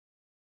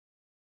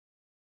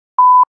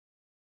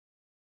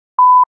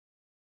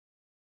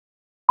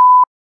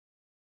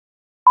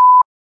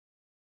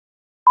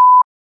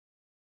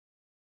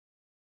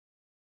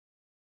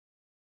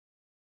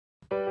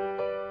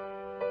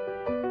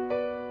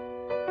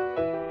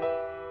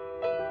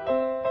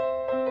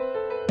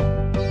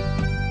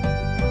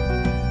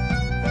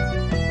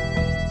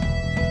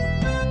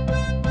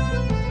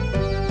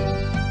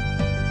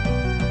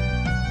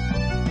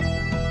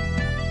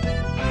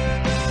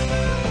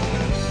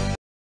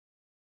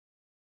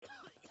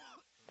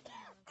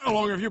How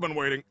long have you been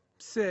waiting?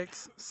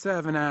 6,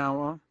 7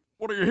 hours.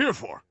 What are you here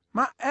for?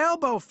 My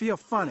elbow feel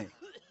funny.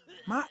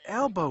 My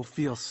elbow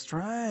feels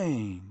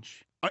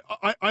strange.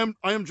 I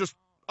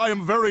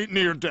am very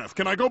near death.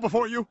 Can I go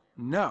before you?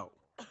 No.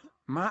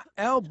 My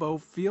elbow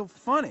feel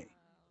funny.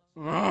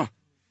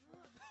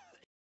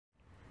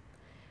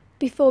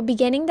 Before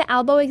beginning the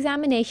elbow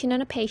examination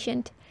on a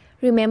patient,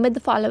 remember the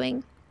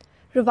following.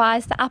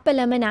 Revise the upper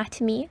limb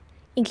anatomy,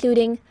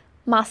 including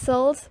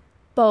muscles,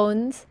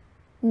 bones,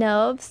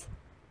 nerves,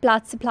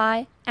 blood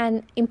supply,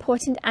 and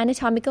important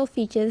anatomical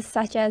features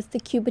such as the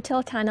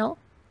cubital tunnel.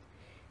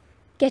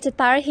 Get a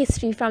thorough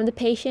history from the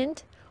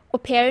patient or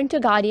parent or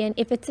guardian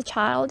if it's a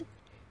child.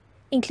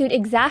 Include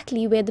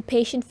exactly where the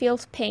patient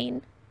feels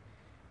pain.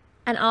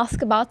 And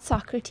ask about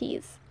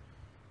Socrates.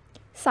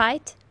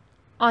 Site,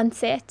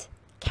 onset,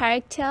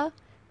 character,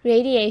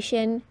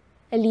 radiation,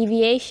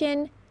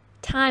 alleviation,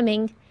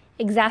 timing,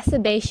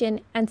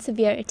 exacerbation, and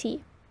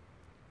severity.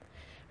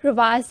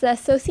 Revise the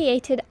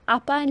associated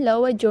upper and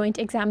lower joint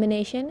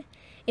examination,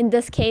 in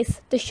this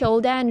case the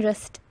shoulder and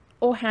wrist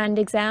or hand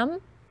exam.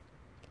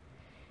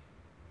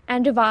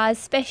 And revise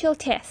special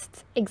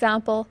tests,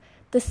 example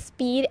the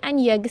speed and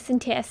Yergeson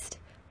test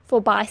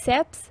for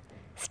biceps,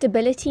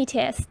 stability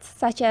tests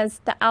such as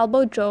the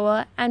elbow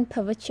drawer and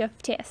pivot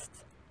shift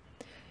tests.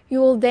 You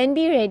will then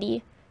be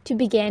ready to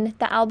begin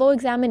the elbow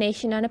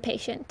examination on a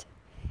patient.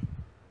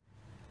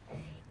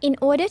 In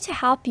order to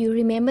help you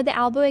remember the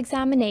elbow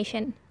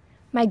examination,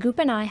 my group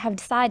and I have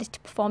decided to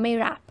perform a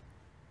rap.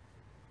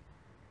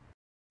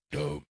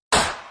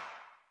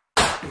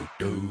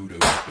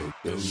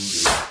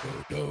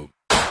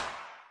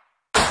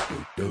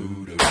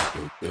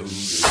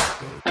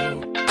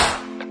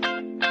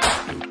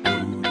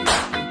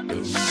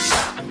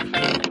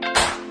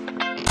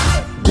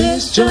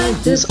 This joint,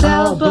 this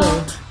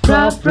elbow,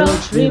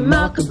 approach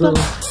remarkable.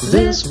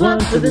 This one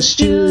for the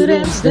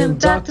students, them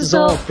doctors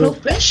all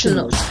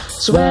professionals.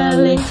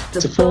 Swelling,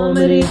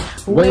 deformity,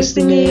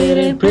 wasting it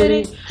ain't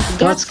pretty.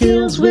 Got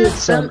skills with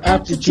some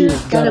aptitude,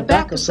 gotta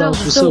back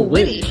ourselves, we're so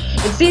witty.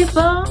 It's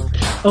default,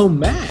 oh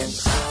man,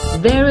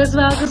 there is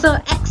valgus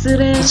or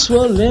accident. it's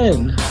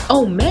swollen.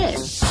 Oh man,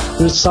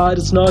 This side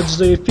it's not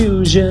just a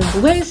fusion,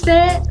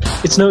 wasted,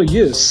 it's no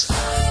use.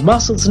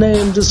 Muscles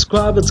name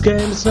describe its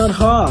game, it's not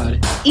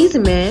hard. easy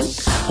man.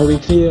 Are we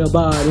clear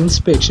about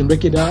inspection?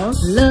 Break it down.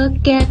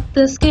 Look at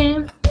the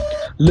skin,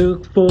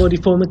 Look for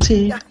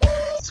deformity,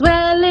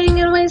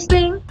 swelling and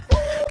wasting.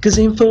 cause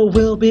info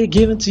will be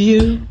given to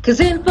you.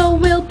 Cause info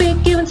will be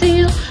given to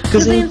you.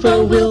 Cause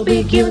info will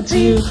be given to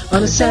you.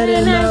 On a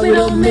Saturday night we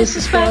don't miss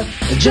a spot.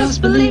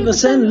 Just believe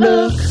us and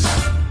look.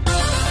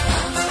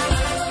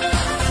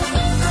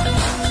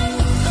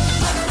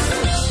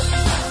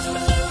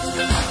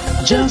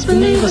 Just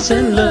believe us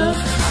and look.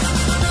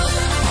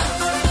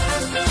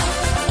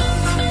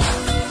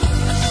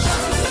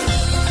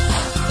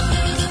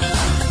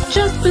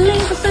 Just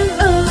believe us and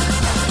look.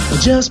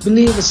 Just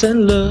believe us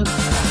and look.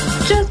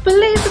 Just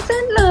believe us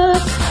and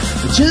look.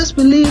 Just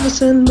believe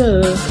us and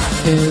look.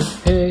 Hey,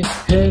 hey,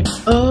 hey,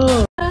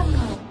 oh.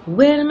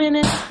 Wait a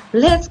minute,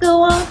 let's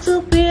go on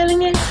to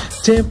feeling it.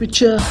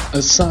 Temperature,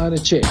 assign a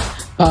check.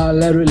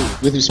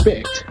 Bilaterally with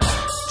respect.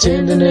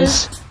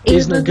 Tenderness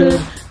is not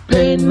good.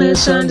 Pain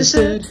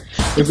misunderstood.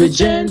 If we're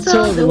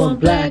gentle, they won't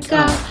black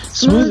out.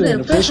 Smooth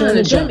and fresh on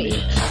a jummy.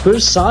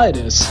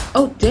 Bursitis.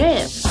 Oh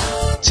damn,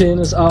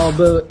 Tennis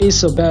elbow is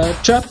so bad.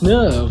 Trapped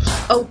nerve.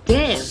 oh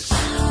damn,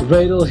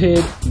 Radial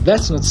head,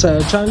 that's not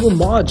sad. Triangle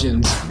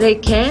margins. they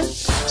can.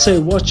 Say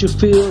what you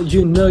feel,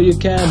 you know you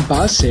can.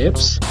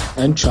 Biceps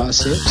and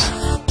triceps.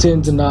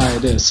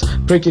 Tendinitis.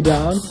 Break it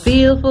down.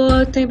 Feel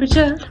for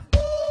temperature,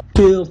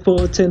 Feel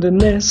for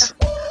tenderness.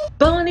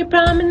 bony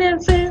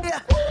prominences.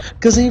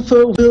 Cause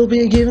info will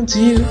be given to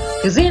you.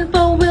 Cause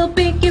info will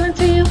be given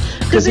to you.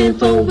 Cause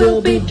info will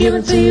be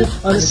given to you.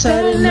 On a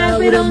Saturday night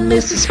we don't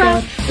miss a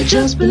spot.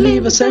 Just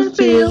believe us and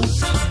feel.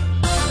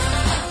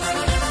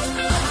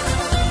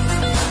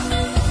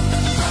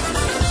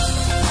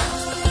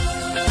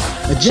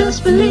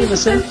 Just believe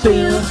us and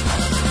feel.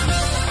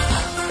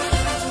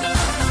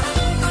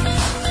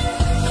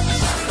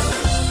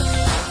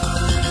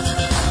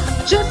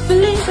 Just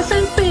believe us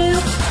and feel.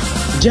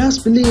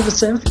 Just believe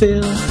us and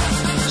feel.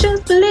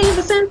 Just believe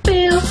us and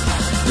feel.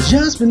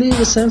 Just believe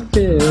us and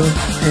feel.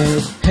 Hey,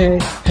 hey,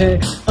 hey,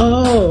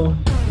 oh.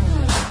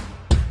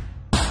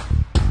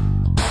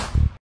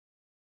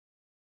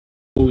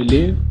 Before we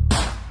leave,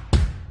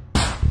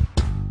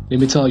 let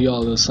me tell you all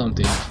a little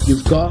something.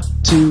 You've got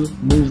to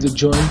move the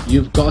joint.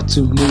 You've got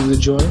to move the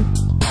joint.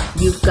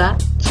 You've got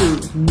to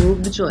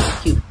move the joint.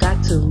 You've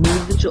got to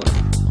move the joint.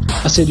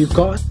 I said you've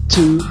got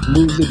to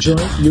move the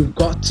joint. You've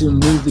got to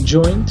move the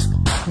joint.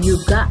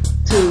 You've got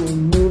to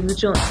move the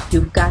joint.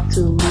 You've got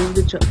to move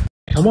the joint.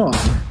 Come on.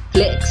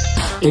 Flex,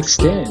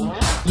 Extend.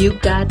 you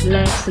got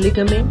lax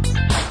ligaments.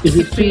 If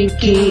you're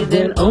freaky,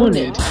 then own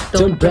it.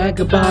 Don't brag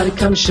about it,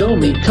 come show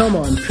me. Come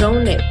on.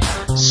 Pronate,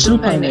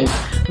 Supinate.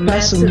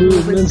 Massive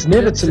movements,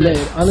 never too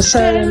late. On a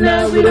Saturday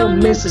night, we don't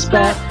miss a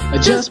spot.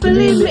 Just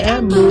believe me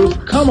and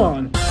move. Come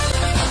on.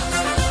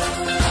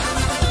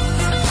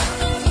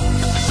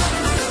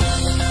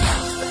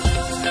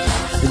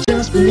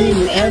 Just believe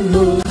me and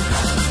move.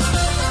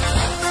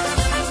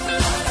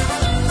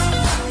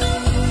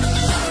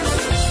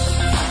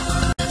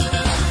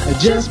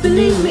 Just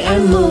believe me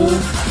and move.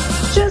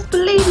 Just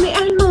believe me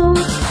and move.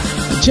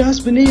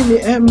 Just believe me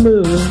and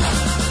move.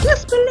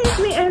 Just believe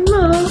me and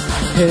move.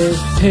 Hey,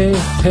 hey,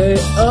 hey,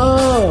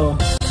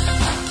 oh.